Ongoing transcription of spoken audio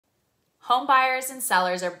Home buyers and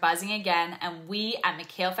sellers are buzzing again, and we at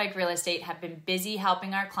McHale Fike Real Estate have been busy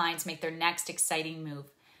helping our clients make their next exciting move.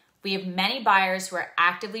 We have many buyers who are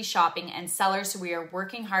actively shopping and sellers who we are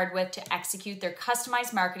working hard with to execute their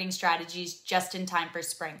customized marketing strategies just in time for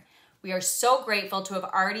spring. We are so grateful to have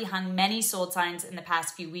already hung many sold signs in the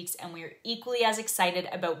past few weeks, and we are equally as excited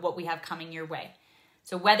about what we have coming your way.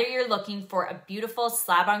 So whether you're looking for a beautiful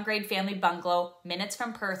slab-on-grade family bungalow minutes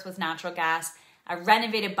from Perth with natural gas, a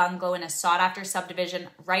renovated bungalow in a sought-after subdivision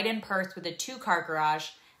right in Perth with a 2-car garage,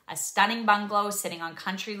 a stunning bungalow sitting on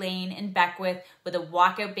Country Lane in Beckwith with a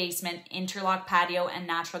walkout basement, interlock patio, and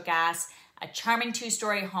natural gas, a charming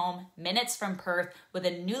 2-story home minutes from Perth with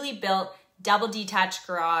a newly built double detached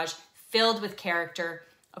garage filled with character,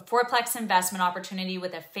 a 4-plex investment opportunity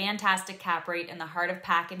with a fantastic cap rate in the heart of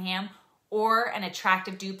Pakenham, or an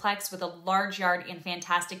attractive duplex with a large yard and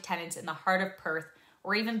fantastic tenants in the heart of Perth,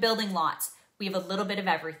 or even building lots. We have a little bit of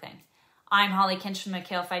everything. I'm Holly Kinch from the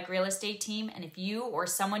McHale Fike Real Estate team, and if you or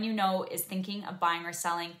someone you know is thinking of buying or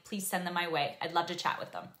selling, please send them my way. I'd love to chat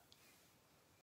with them.